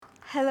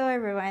Hello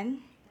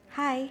everyone.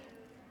 Hi.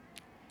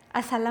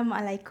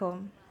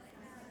 Assalamualaikum.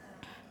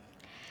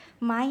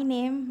 My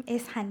name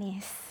is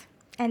Hanis,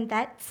 and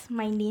that's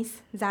my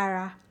niece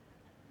Zara.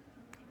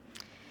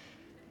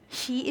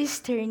 She is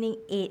turning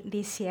 8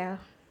 this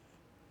year,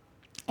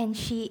 and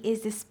she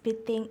is the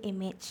spitting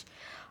image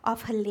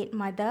of her late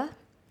mother,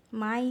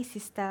 my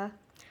sister,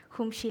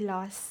 whom she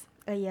lost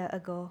a year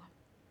ago.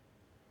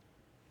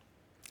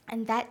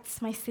 And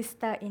that's my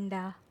sister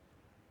Indah.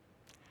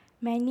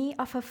 Many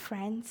of her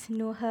friends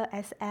know her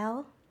as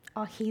Elle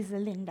or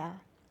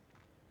Hazelinda,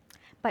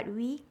 but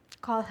we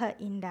call her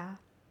Indah.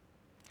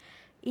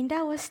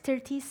 Indah was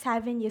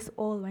 37 years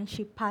old when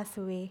she passed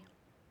away,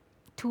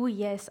 2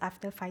 years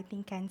after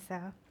fighting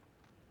cancer.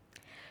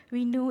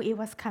 We knew it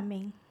was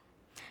coming,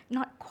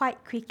 not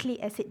quite quickly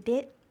as it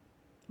did,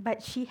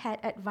 but she had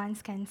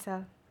advanced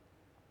cancer.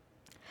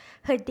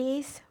 Her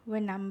days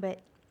were numbered.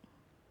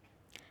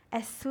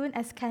 As soon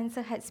as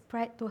cancer had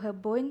spread to her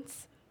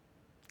bones,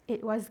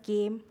 it was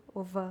game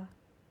over.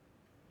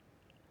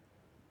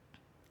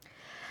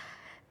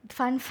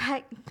 Fun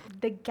fact,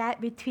 the gap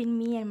between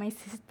me and my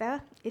sister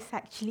is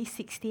actually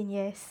 16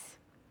 years.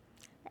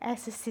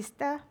 As a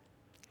sister,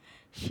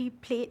 she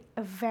played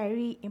a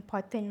very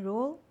important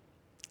role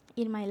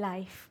in my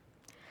life.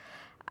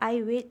 I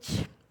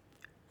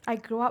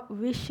grew up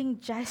wishing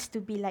just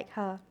to be like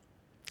her.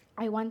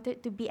 I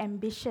wanted to be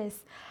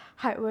ambitious,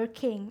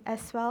 hardworking,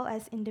 as well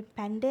as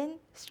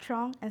independent,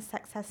 strong, and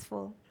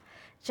successful,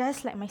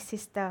 just like my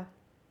sister.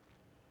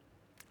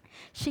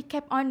 She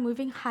kept on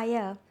moving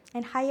higher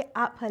and higher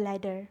up her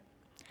ladder,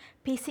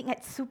 pacing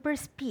at super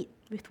speed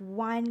with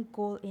one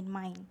goal in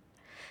mind,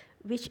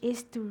 which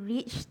is to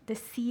reach the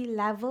C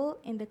level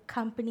in the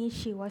company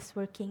she was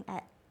working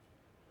at.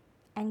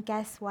 And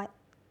guess what?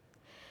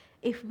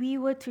 If we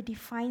were to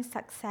define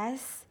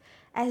success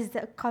as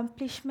the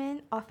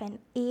accomplishment of an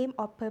aim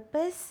or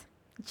purpose,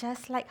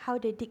 just like how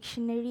the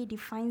dictionary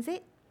defines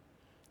it,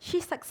 she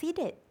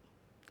succeeded.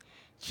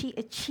 She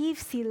achieved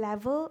C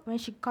level when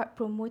she got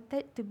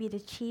promoted to be the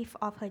chief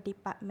of her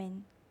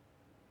department.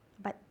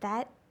 But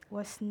that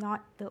was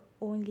not the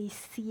only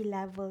C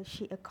level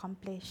she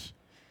accomplished.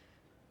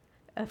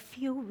 A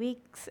few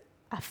weeks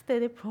after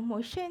the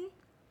promotion,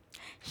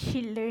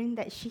 she learned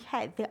that she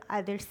had the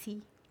other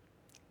C,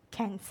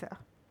 cancer.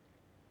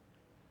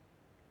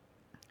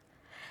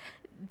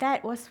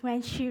 That was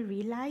when she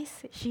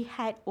realized she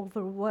had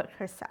overworked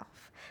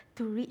herself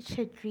to reach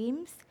her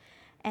dreams,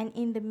 and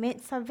in the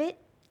midst of it,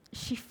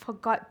 she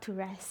forgot to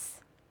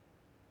rest.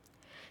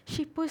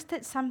 She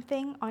posted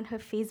something on her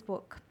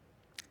Facebook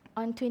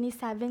on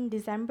 27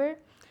 December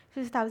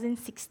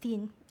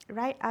 2016,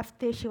 right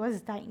after she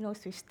was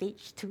diagnosed with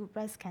stage 2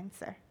 breast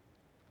cancer.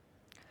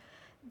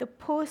 The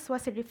post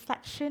was a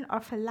reflection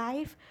of her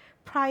life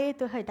prior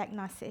to her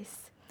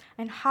diagnosis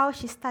and how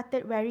she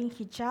started wearing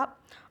hijab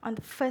on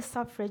the first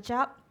of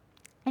Rajab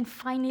and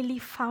finally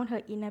found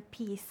her inner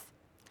peace.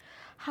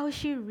 How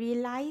she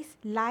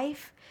realized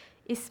life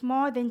is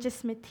more than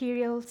just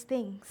material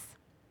things.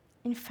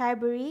 In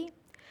February,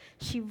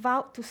 she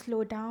vowed to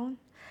slow down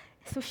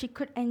so she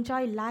could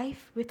enjoy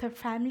life with her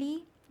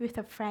family, with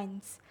her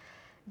friends,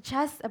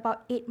 just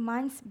about 8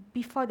 months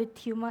before the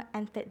tumor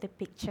entered the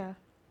picture.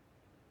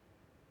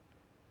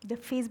 The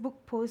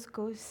Facebook post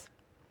goes,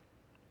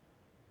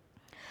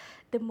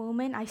 "The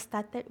moment I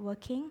started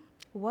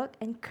work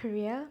and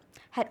career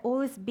had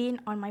always been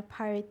on my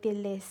priority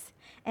list,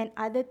 and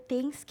other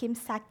things came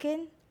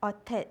second or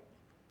third.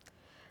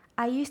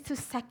 I used to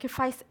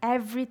sacrifice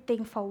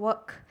everything for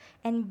work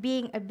and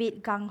being a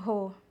bit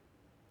gung-ho.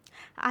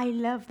 I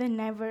love the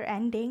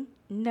never-ending,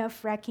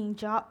 nerve-wracking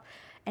job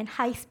and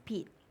high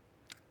speed.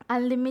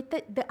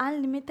 The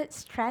unlimited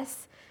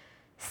stress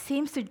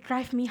seems to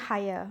drive me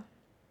higher.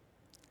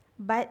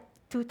 But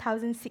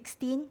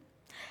 2016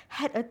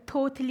 had a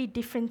totally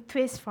different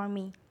twist for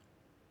me.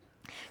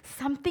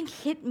 Something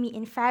hit me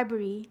in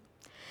February,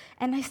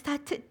 and I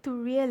started to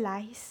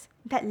realize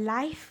that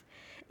life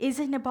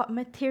isn't about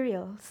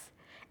materials,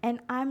 and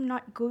I'm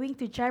not going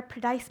to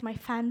jeopardize my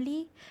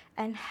family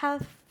and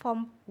health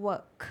from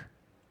work."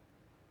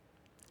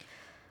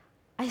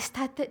 I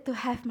started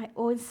to have my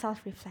own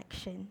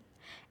self-reflection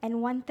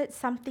and wanted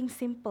something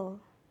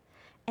simple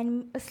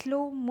and a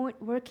slow mode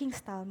working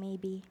style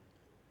maybe.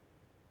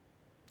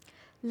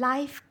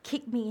 Life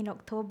kicked me in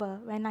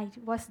October when I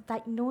was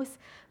diagnosed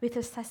with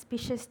a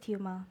suspicious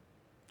tumor.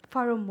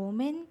 For a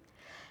moment,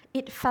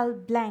 it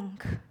felt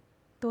blank,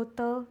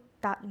 total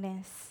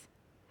darkness.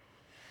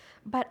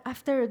 But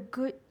after a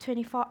good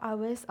 24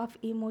 hours of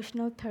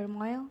emotional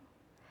turmoil,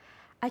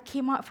 I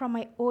came out from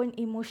my own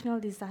emotional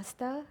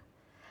disaster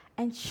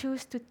and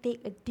chose to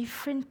take a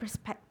different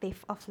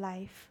perspective of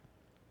life.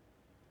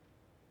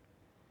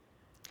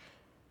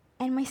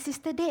 And my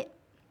sister did.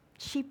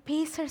 She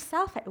paced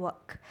herself at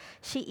work.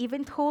 She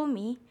even told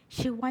me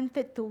she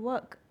wanted to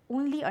work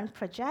only on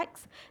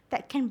projects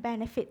that can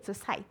benefit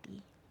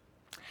society.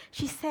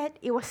 She said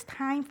it was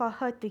time for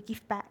her to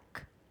give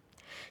back.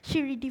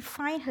 She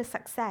redefined her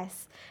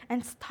success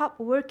and stopped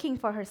working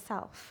for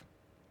herself.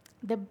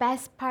 The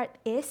best part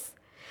is,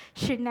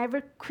 She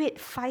never quit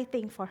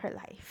fighting for her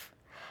life.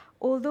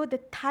 Although the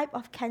type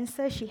of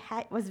cancer she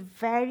had was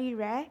very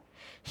rare,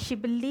 she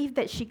believed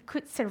that she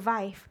could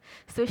survive,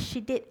 so she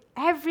did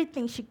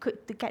everything she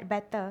could to get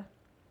better.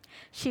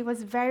 She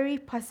was very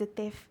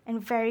positive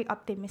and very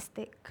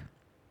optimistic.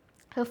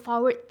 Her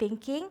forward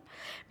thinking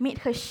made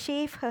her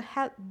shave her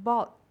head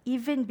bald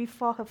even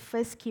before her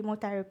first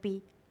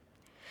chemotherapy.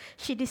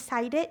 She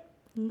decided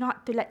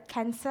not to let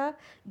cancer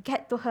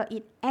get to her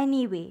in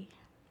any way.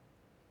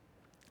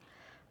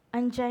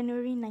 On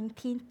January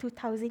 19,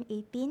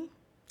 2018,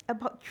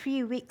 about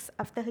 3 weeks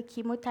after her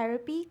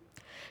chemotherapy,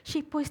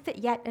 she posted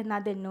yet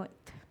another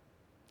note.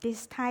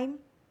 This time,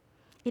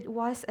 it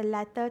was a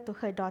letter to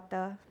her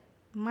daughter,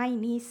 my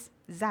niece,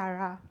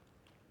 Zara.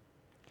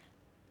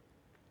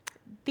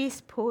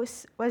 This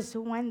post was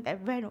the one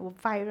that went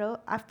viral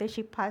after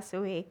she passed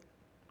away.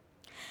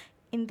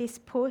 In this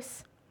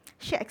post,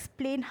 she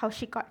explained how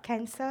she got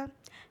cancer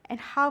and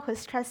how her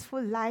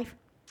stressful life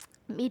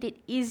made it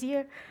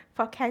easier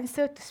for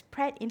cancer to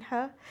spread in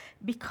her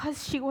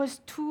because she was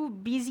too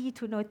busy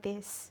to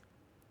notice.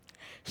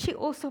 She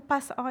also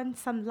passed on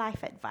some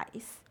life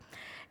advice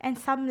and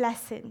some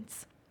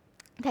lessons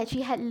that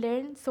she had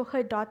learned so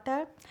her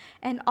daughter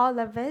and all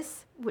of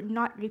us would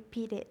not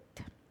repeat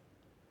it.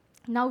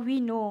 Now we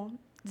know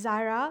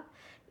Zara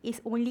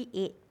is only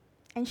 8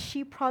 and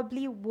she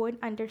probably won't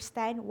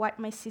understand what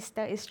my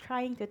sister is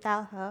trying to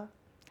tell her.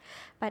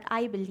 But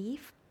I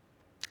believe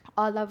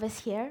all of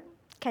us here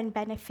can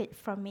benefit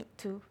from it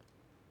too.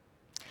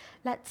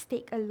 Let's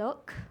take a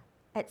look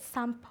at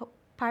some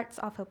parts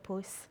of her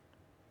post.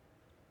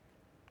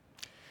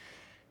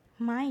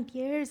 My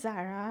dear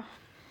Zara,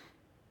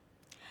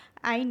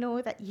 I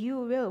know that you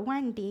will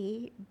one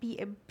day be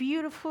a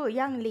beautiful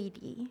young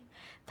lady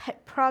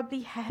that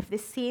probably have the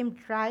same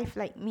drive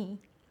like me.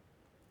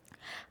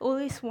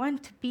 Always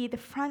want to be the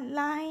front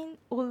line,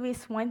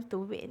 always want to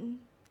win.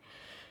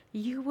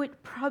 You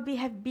would probably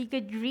have bigger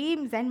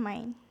dreams than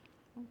mine.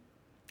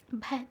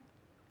 But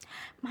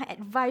my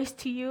advice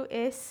to you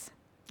is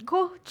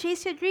go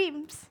chase your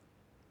dreams.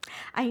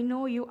 I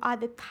know you are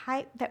the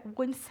type that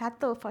won't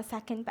settle for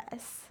second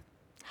best.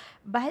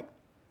 But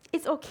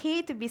it's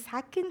okay to be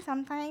second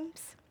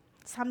sometimes.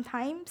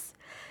 Sometimes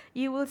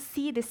you will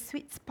see the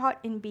sweet spot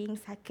in being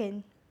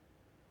second.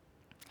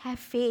 Have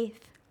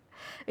faith.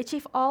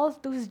 Achieve all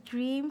those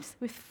dreams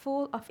with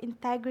full of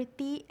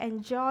integrity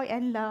and joy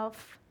and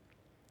love.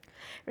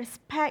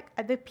 Respect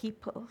other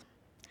people.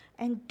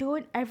 And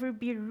don't ever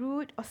be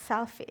rude or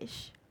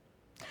selfish.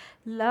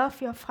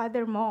 Love your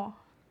father more.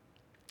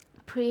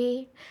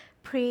 Pray,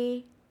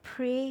 pray,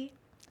 pray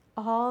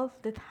all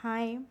the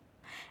time.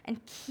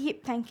 And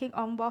keep thanking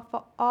Allah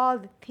for all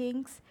the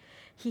things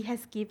He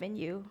has given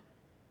you.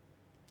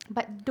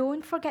 But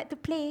don't forget to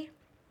play.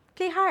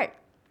 Play hard.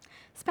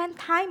 Spend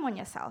time on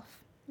yourself.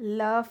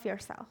 Love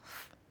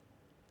yourself.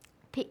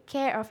 Take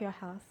care of your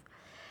health.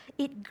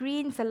 Eat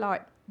greens a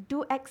lot.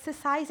 Do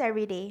exercise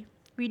every day.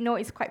 We know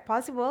it's quite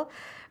possible,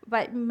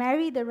 but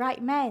marry the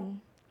right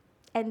man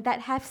and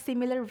that have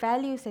similar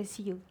values as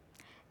you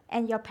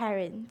and your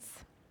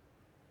parents.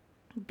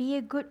 Be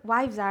a good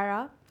wife,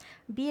 Zara.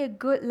 Be a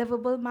good,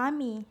 lovable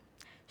mommy.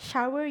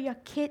 Shower your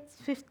kids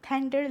with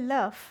tender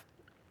love.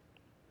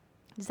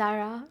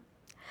 Zara,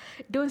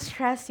 don't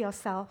stress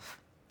yourself.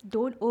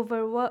 Don't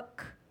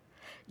overwork.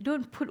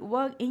 Don't put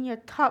work in your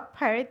top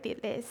priority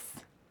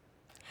list.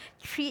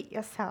 Treat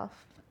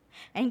yourself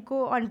and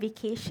go on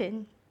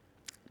vacation.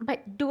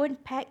 But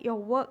don't pack your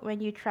work when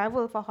you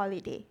travel for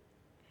holiday.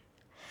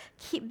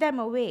 Keep them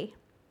away.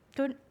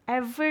 Don't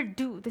ever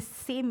do the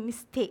same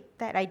mistake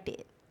that I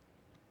did.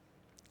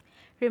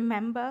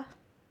 Remember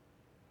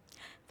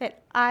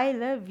that I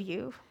love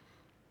you.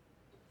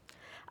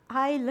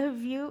 I love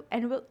you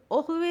and will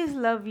always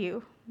love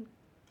you.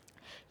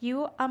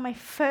 You are my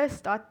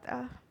first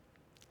daughter.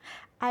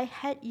 I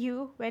had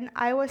you when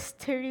I was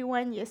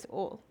 31 years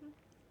old.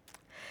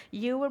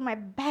 You were my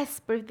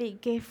best birthday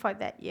gift for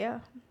that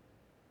year.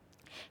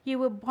 You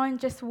were born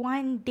just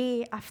one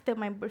day after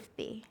my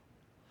birthday.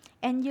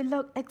 And you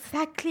look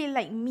exactly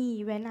like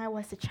me when I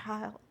was a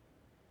child.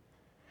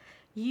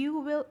 You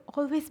will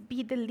always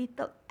be the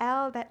little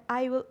L that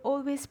I will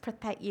always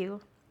protect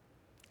you.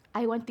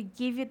 I want to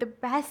give you the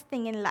best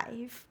thing in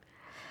life.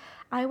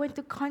 I want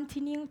to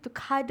continue to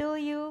cuddle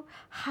you,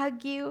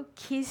 hug you,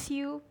 kiss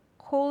you,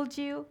 hold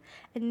you,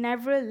 and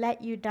never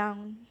let you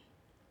down.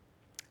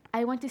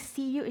 I want to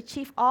see you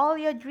achieve all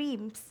your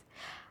dreams.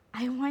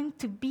 I want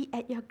to be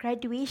at your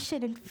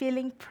graduation and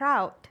feeling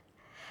proud.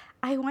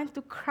 I want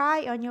to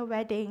cry on your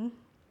wedding.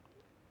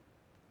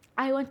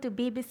 I want to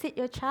babysit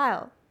your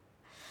child.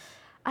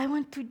 I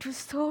want to do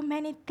so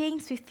many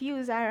things with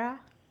you, Zara.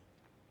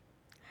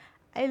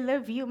 I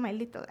love you, my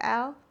little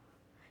Al.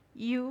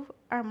 You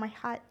are my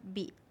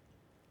heartbeat.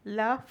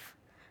 Love,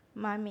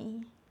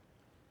 Mommy.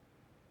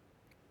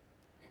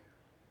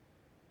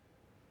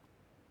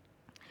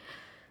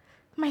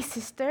 My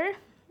sister,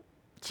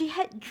 she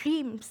had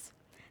dreams,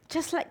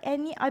 just like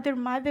any other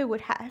mother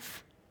would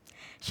have.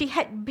 She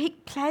had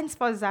big plans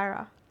for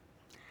Zara.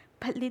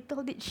 But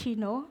little did she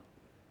know,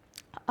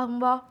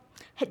 Allah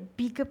had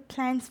bigger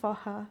plans for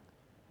her.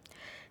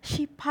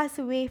 She passed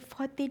away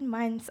 14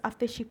 months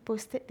after she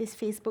posted this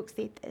Facebook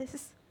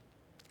status,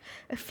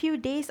 a few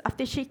days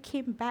after she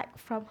came back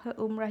from her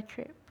Umrah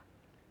trip.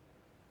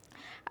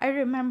 I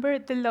remember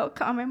the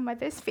look on my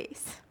mother's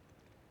face.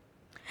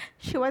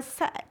 She was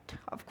sad,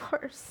 of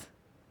course,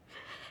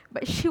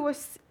 but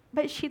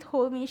she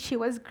told me she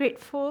was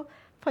grateful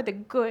for the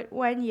good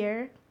 1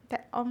 year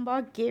that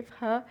Allah gave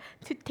her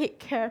to take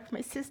care of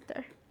my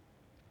sister.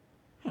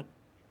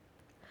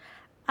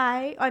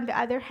 I, on the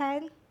other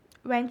hand,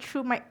 went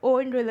through my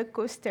own roller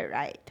coaster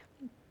ride.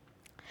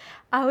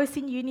 I was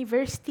in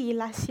university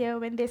last year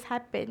when this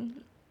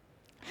happened,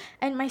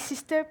 and my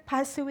sister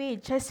passed away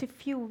just a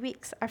few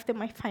weeks after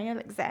my final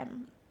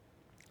exam,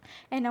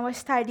 and I was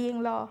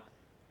studying law.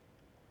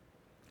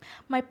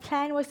 My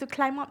plan was to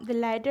climb up the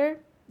ladder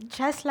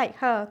just like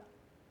her.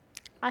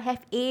 I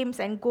have aims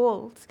and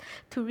goals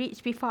to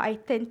reach before I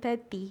turn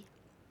 30.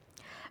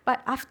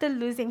 But after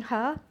losing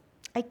her,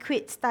 I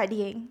quit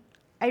studying.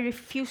 I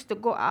refused to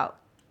go out.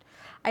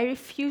 I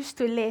refused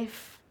to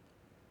live.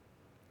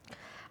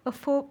 A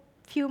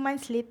few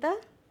months later,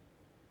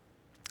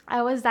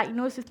 I was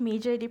diagnosed with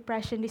major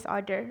depression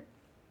disorder.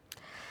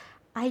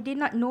 I did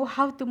not know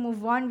how to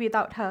move on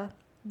without her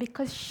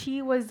because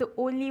she was the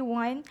only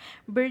one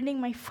burning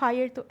my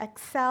fire to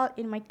excel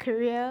in my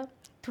career,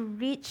 to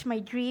reach my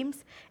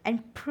dreams,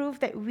 and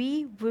prove that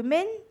we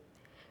women,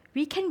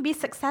 we can be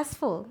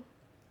successful.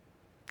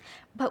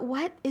 But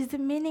what is the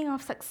meaning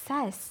of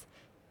success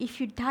if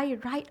you die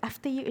right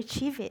after you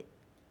achieve it?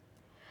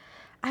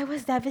 I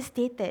was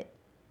devastated.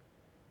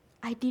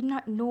 I did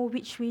not know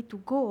which way to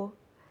go,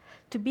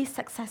 to be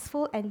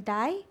successful and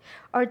die,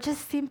 or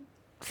just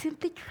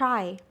simply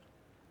try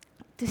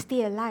to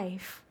stay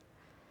alive.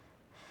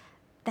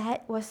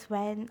 That was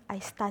when I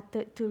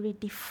started to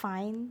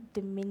redefine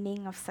the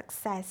meaning of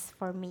success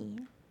for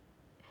me.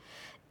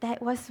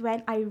 That was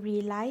when I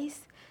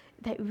realized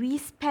that we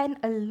spend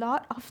a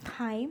lot of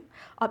time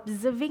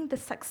observing the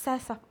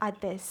success of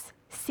others,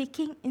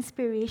 seeking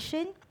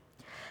inspiration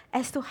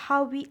as to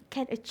how we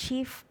can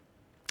achieve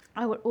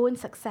our own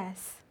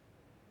success.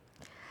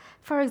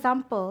 For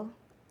example,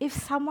 if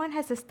someone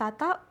has a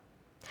startup,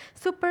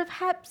 so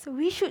perhaps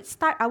we should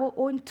start our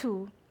own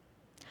too.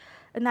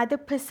 Another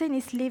person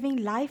is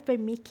living life by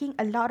making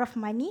a lot of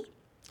money,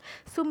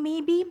 so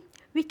maybe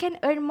we can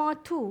earn more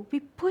too. We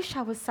push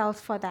ourselves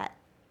for that.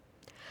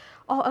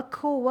 Or a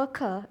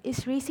co-worker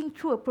is racing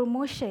through a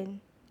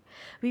promotion.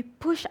 We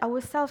push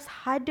ourselves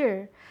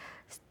harder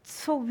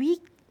so we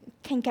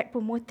can get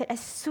promoted as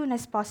soon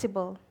as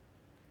possible.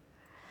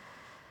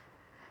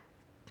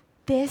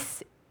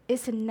 This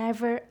is a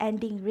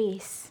never-ending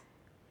race,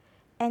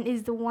 and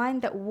is the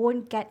one that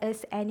won't get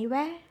us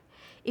anywhere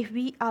if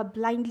we are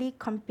blindly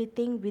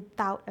competing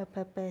without a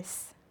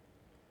purpose.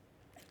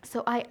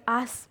 So I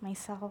ask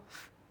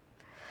myself,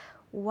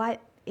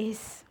 what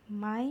is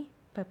my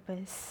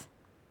purpose?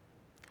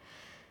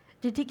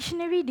 The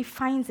dictionary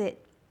defines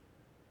it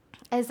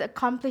as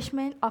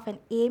accomplishment of an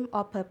aim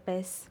or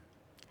purpose.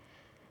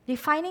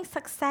 Defining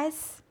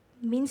success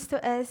means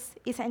to us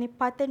is an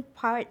important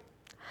part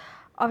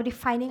of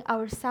defining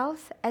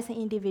ourselves as an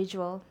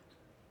individual.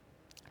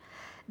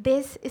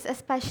 This is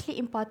especially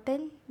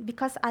important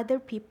because other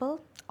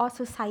people, or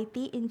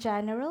society in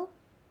general,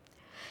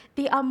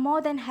 they are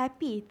more than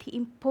happy to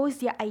impose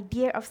their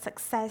idea of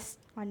success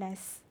on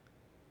us.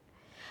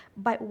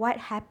 But what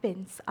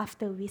happens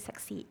after we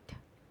succeed?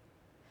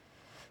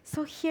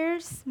 So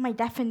here's my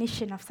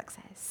definition of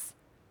success.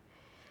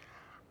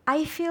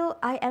 I feel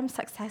I am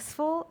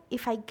successful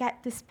if I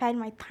get to spend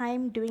my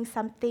time doing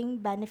something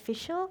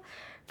beneficial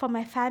for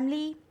my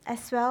family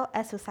as well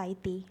as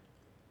society.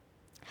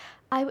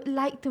 I would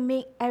like to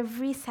make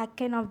every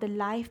second of the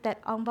life that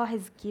Allah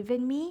has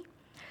given me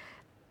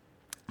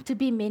to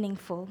be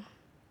meaningful.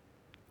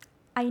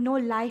 I know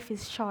life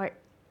is short.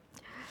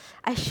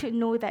 I should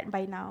know that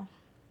by now.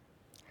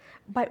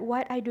 But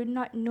what I do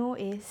not know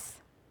is,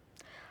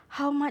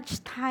 how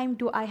much time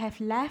do I have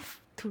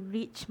left to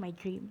reach my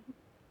dream?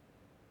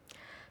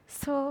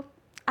 So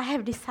I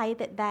have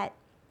decided that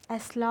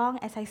as long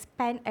as I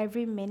spend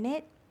every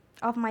minute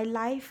of my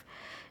life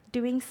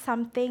doing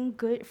something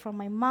good for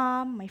my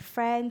mom, my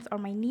friends, or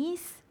my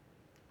niece,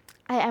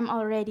 I am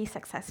already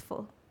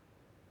successful.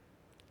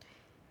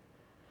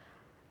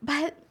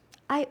 But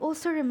I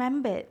also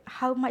remembered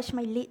how much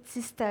my late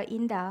sister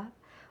Indah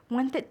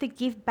wanted to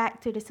give back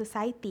to the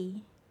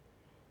society.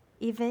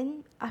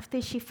 Even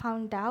after she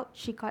found out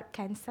she got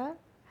cancer,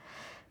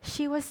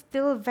 she was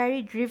still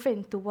very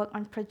driven to work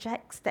on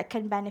projects that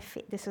can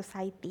benefit the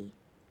society.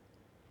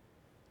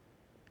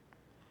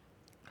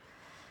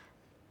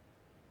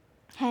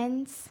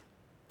 Hence,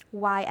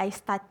 why I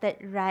started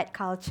Red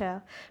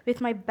Culture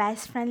with my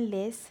best friend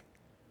Liz,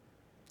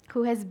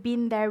 who has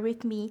been there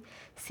with me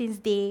since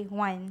day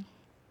one.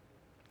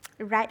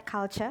 Red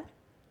Culture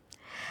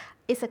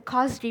is a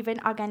cause-driven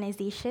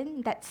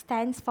organization that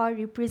stands for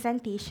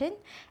representation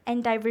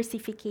and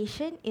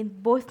diversification in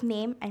both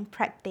name and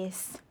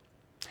practice.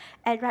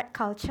 At Red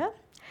Culture,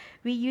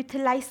 we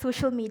utilize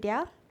social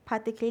media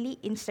particularly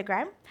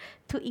Instagram,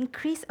 to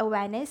increase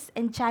awareness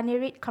and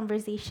generate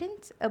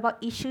conversations about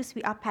issues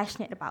we are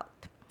passionate about,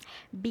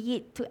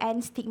 be it to end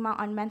stigma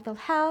on mental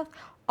health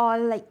or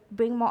like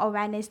bring more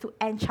awareness to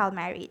end child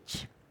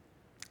marriage.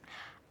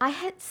 I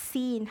had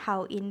seen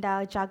how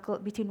Inda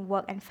juggled between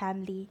work and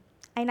family,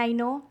 and I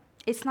know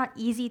it's not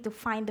easy to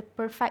find the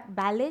perfect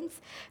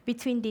balance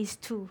between these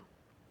two.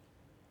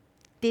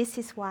 This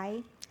is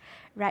why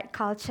Red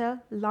Culture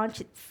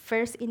launched its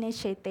first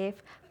initiative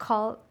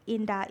called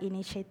Inda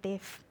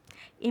Initiative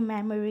in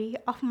memory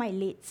of my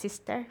late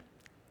sister,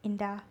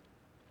 Inda.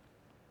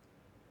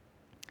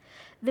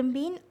 The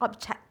main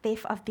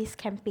objective of this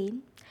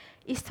campaign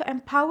is to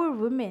empower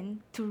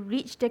women to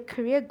reach their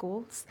career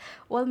goals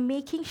while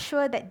making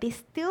sure that they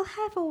still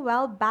have a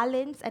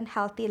well-balanced and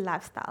healthy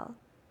lifestyle.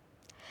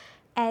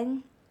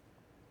 And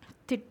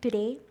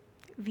today,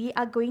 we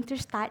are going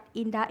to start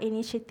Inda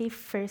Initiative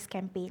first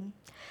campaign,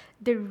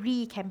 the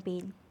Re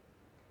campaign.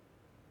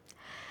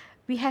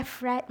 We have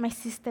read my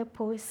sister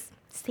post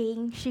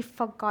saying she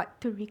forgot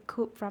to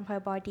recoup from her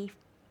body.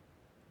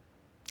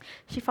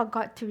 She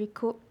forgot to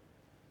recoup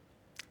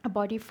a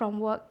body from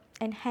work,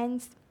 and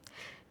hence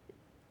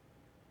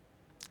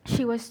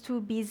she was too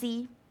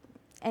busy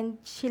and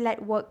she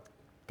let work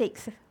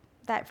takes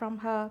that from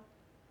her.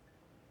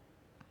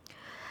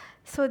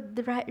 So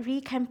the Re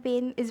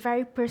campaign is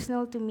very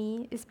personal to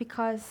me, is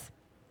because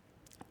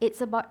it's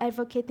about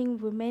advocating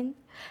women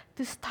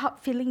to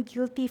stop feeling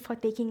guilty for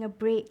taking a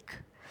break.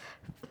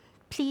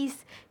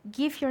 Please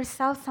give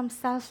yourself some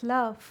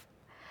self-love.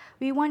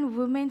 We want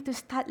women to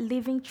start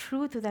living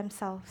true to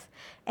themselves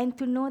and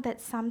to know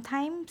that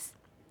sometimes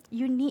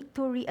you need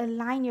to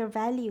realign your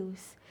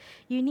values.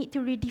 You need to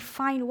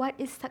redefine what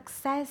is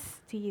success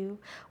to you,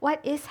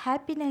 what is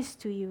happiness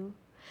to you.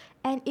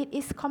 And it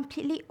is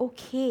completely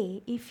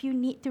okay if you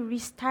need to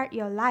restart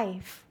your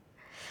life.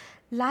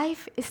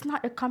 Life is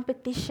not a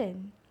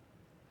competition.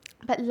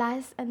 But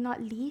last and not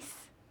least,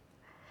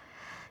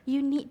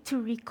 you need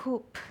to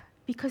recoup,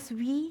 because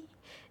we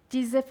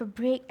deserve a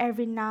break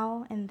every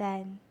now and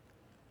then.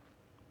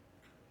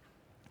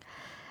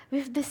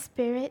 With the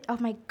spirit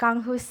of my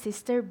gung-ho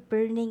sister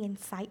burning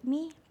inside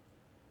me,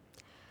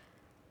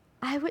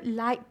 I would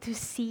like to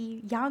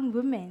see young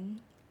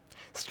women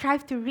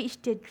strive to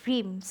reach their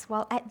dreams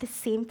while at the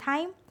same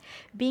time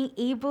being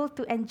able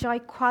to enjoy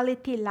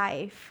quality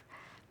life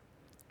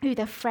with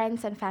their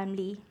friends and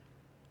family.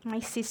 My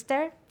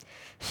sister,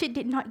 she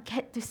did not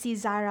get to see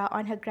Zara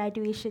on her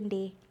graduation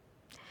day.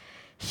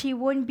 She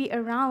won't be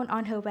around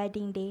on her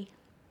wedding day.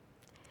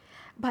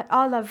 But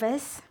all of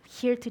us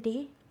here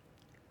today,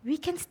 we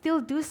can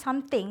still do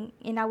something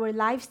in our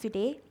lives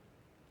today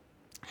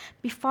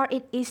before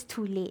it is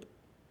too late.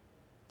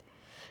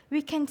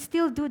 We can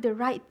still do the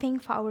right thing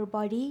for our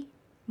body,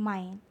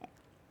 mind.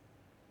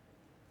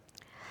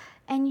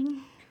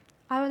 And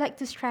I would like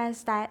to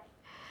stress that,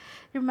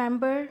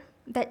 remember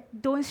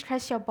that don't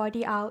stress your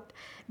body out,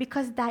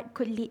 because that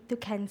could lead to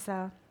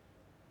cancer.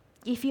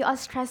 If you are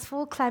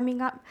stressful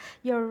climbing up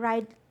your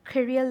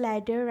career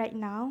ladder right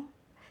now,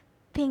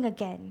 think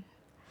again.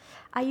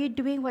 Are you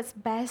doing what's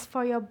best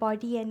for your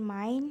body and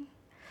mind?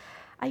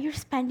 Are you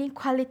spending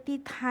quality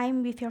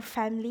time with your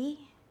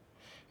family?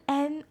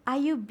 And are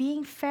you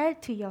being fair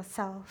to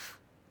yourself?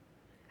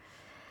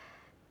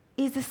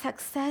 Is the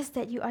success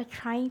that you are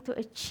trying to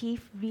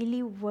achieve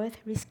really worth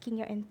risking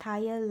your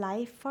entire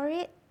life for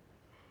it?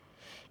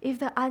 If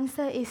the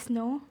answer is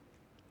no,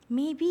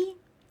 maybe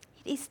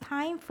it is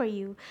time for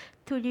you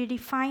to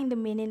redefine the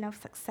meaning of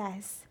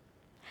success.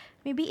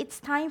 Maybe it's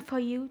time for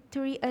you to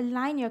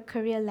realign your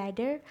career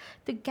ladder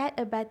to get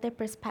a better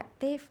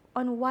perspective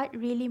on what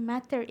really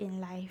matters in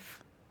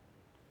life.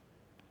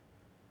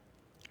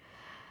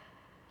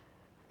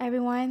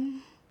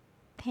 Everyone,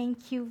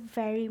 thank you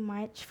very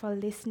much for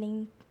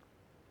listening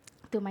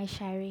to my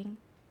sharing.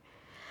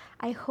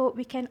 I hope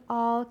we can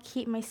all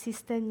keep my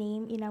sister's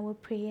name in our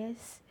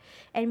prayers,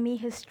 and may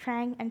her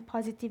strength and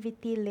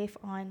positivity live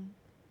on.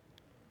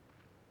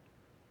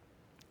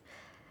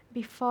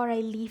 Before I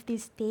leave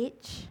this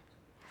stage,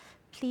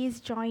 please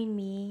join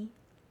me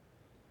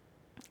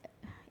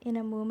in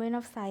a moment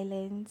of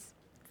silence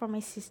for my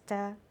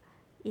sister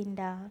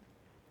Inda.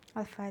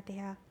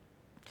 Al-Fatiha.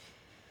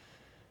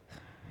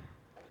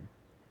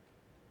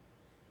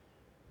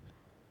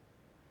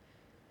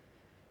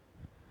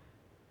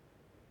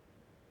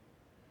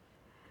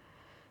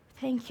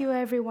 Thank you,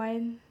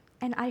 everyone,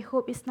 and I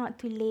hope it's not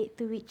too late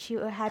to wish you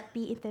a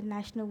happy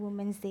International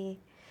Women's Day.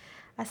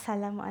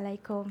 Assalamu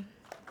alaikum.